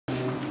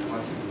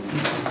Good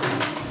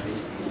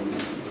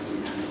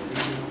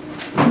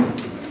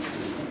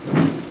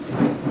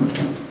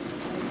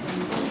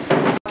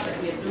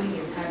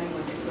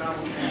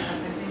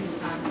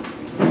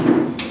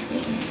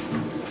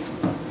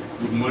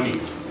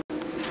morning.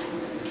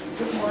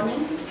 Good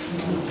morning.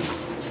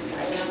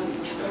 I am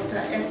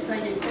Dr.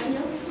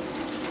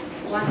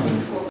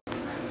 working for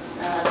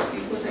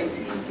because I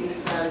think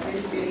it's a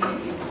very,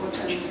 very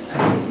important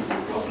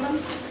specific problem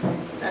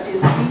that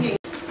is bringing.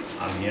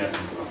 I'm here to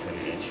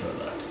actually ensure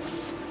that.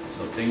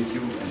 So thank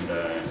you, and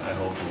I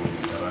hope we will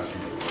interact in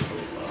the course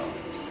of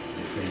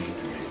the training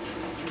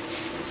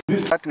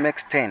today. That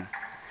makes 10.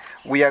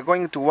 We are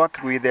going to work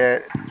with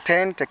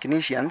 10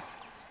 technicians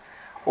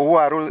who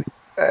are all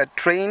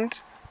trained,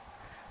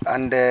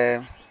 and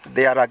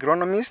they are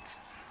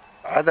agronomists,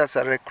 others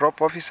are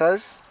crop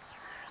officers,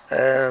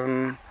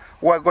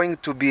 who are going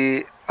to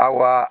be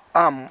our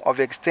arm of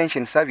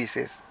extension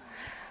services.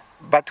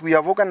 But we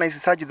have organized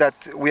such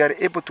that we are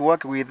able to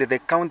work with the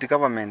county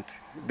government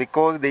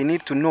because they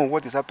need to know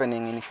what is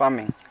happening in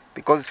farming,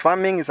 because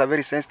farming is a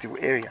very sensitive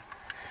area.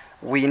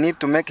 We need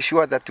to make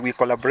sure that we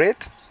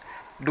collaborate,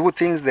 do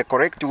things the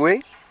correct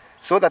way,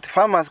 so that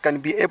farmers can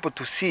be able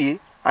to see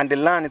and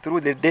learn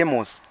through the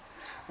demos.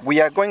 We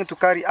are going to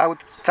carry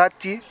out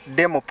 30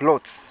 demo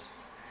plots,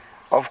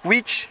 of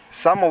which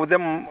some of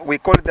them, we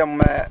call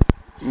them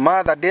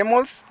mother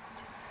demos,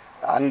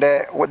 and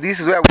this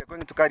is where we are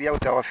going to carry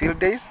out our field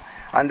days,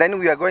 and then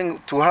we are going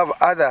to have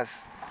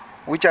others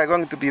which are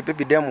going to be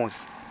baby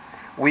demos.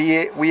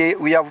 We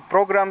have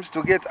programs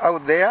to get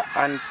out there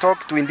and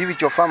talk to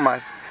individual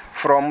farmers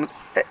from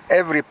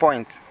every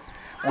point.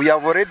 We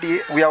have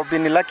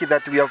been lucky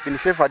that we have been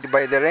favored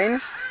by the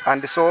rains,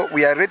 and so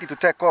we are ready to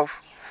take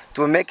off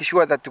to make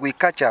sure that we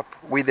catch up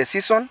with the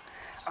season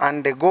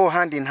and go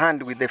hand in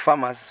hand with the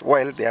farmers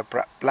while they are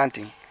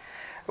planting.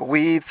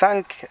 We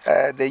thank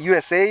the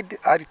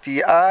USAID,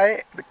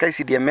 RTI, the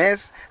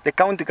KCDMS, the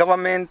county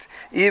government,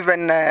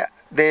 even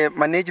the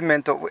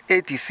management of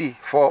ATC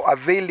for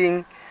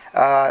availing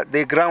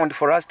the ground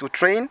for us to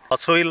train. Our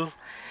soil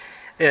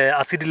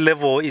acidity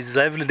level is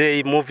every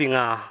day moving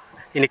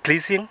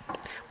increasing,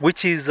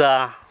 which is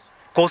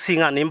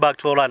causing an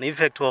impact or an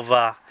effect of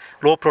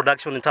low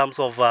production in terms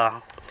of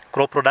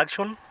crop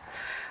production.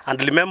 And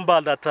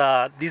remember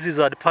that this is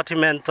a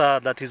department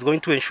that is going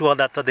to ensure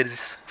that there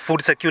is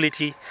food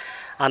security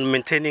and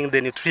maintaining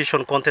the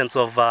nutrition contents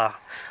of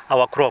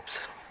our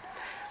crops.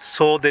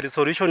 So the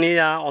resolution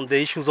here on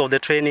the issues of the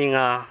training,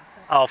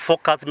 our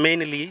focus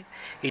mainly,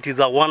 it is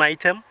a one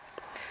item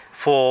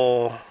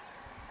for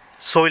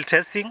soil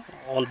testing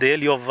on the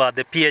area of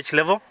the pH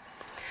level,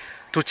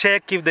 to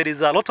check if there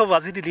is a lot of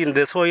acidity in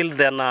the soil,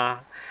 then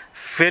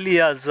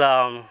failures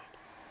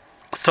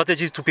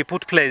strategies to be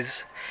put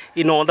place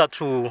in order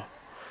to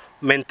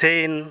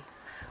maintain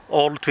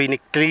or to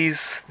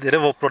increase the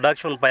level of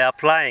production by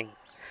applying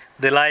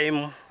the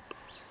lime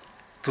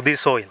to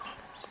this soil.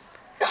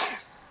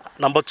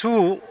 Number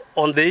two,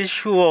 on the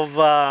issue of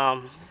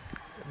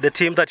the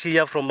team that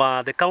here from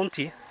the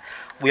county,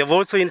 we have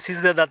also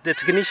insisted that the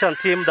technician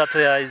team that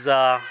is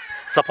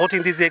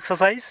supporting this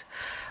exercise,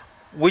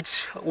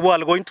 which we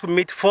are going to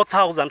meet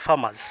 4,000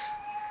 farmers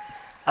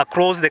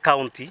across the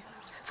county,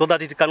 so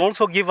that it can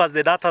also give us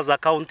the data as a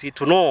county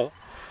to know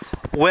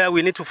where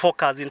we need to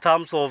focus in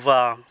terms of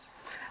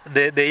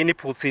the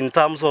inputs, in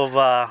terms of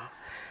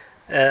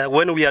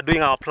when we are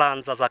doing our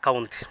plans as a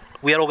county.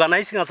 We are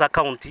organizing as a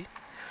county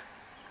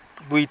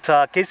with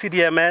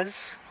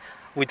KCDMS,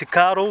 with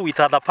CARO, with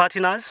other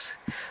partners,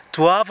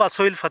 to have a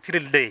soil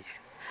fertility day,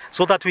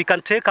 so that we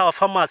can take our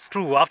farmers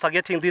through, after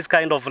getting this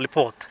kind of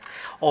report,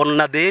 on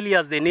the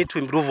areas they need to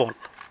improve on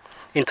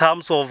in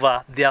terms of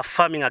their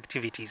farming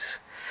activities,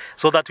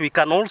 so that we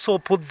can also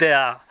put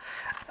them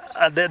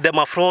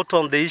afloat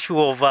on the issue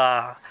of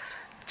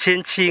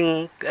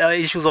changing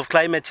issues of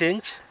climate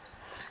change,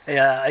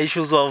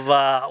 issues of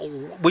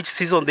which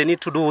season they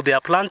need to do their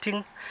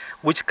planting,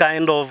 which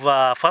kind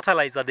of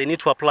fertilizer they need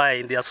to apply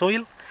in their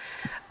soil.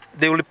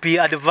 They will be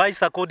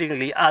advised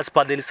accordingly as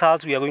per the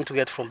results we are going to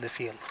get from the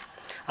field.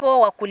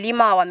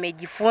 Wakulima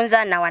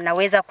wamejifunza na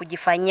wanaweza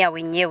kujifanyia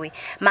wenyewe.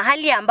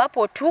 Mahali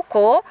ambapo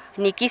tuko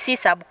ni Kisii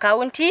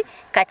sub-county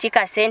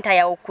katika center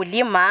ya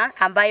ukulima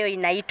ambayo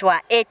inaitwa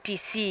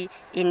ATC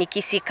in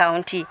Kisii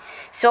County.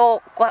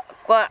 So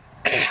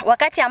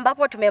wakati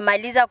ambapo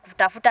tumemaliza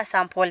kutafuta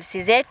samples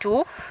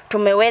zetu,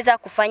 tumeweza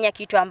kufanya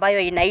kitu ambayo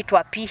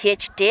inaitwa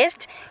pH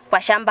test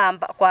kwa shamba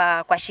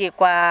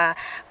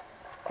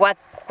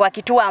kwa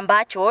kituo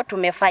ambacho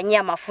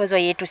tumefanyia mafunzo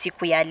yetu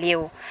siku ya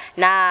leo,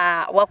 na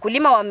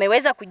wakulima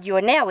wameweza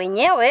kujionea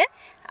wenyewe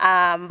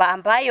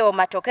ambayo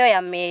matokeo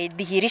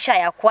yamedhihirisha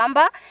ya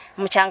kwamba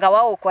mchanga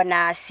wao uko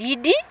na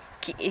asidi.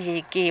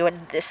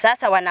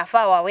 Sasa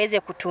wanafaa waweze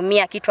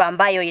kutumia kitu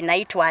ambayo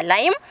inaitwa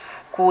lime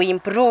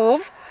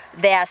kuimprove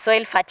their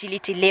soil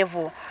fertility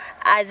level.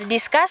 As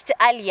discussed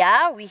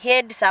earlier, we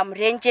had some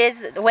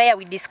ranges where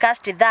we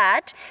discussed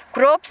that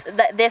crops,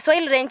 the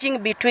soil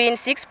ranging between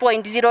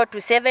 6.0 to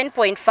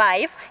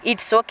 7.5,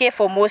 it's okay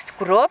for most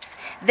crops.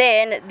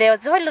 Then the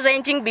soil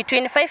ranging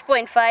between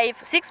 6.0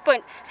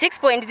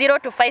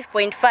 to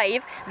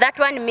 5.5, that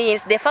one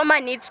means the farmer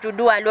needs to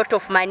do a lot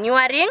of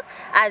manuring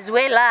as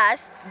well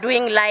as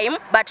doing lime,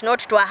 but not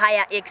to a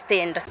higher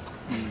extent.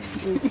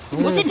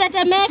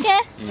 Usitetemeke.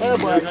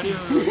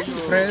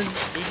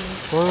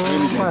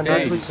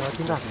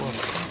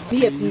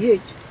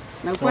 pH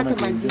na upata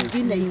maji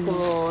ingine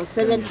iko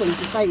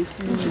 7.5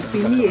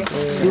 upimie,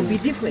 will be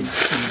different.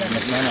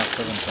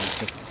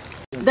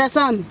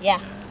 Dasan? Yeah.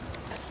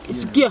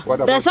 Sikia.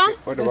 Dasan?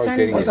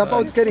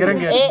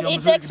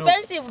 It's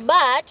expensive,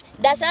 but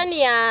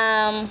dasani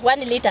ya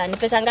 1 liter ni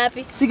pesa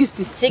ngapi?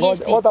 60.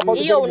 60.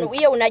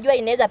 Hiyo unajua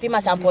inaweza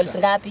pima samples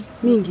ngapi?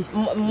 Mingi.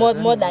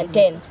 More than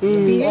 10.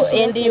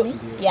 And you,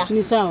 yeah.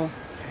 Ni sawa.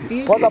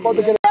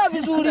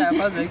 Vizuri.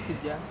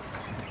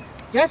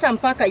 Jasa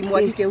mpaka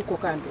imwagike huko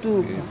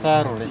kando.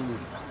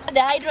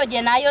 The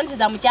hydrogen ions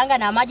za mchanga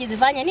na maji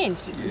zifanye nini?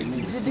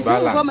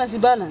 Kama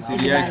zibana.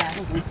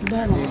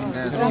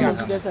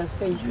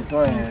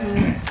 Zitoe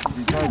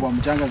kwa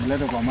mchanga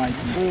zilete kwa maji.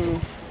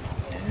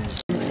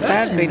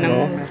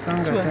 Bado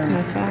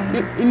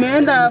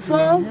imeenda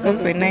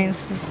 4.9.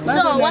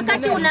 So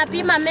wakati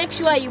unapima, make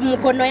sure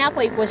mkono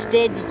yako iko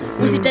steady.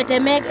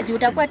 Usitetemeke, si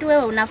utakuwa tu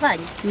wewe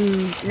unafanya.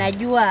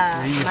 Najua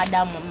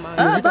madam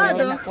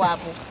bado kwa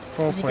hapo.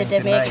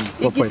 Usitetemeke.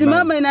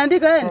 Ikisimama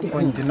inaandika endi.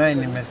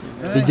 4.9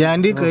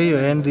 ijaandika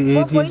hiyo and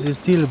it is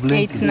still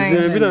blinking.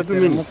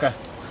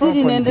 Still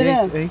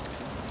inaendelea.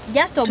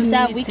 Just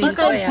observe,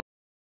 ikikosa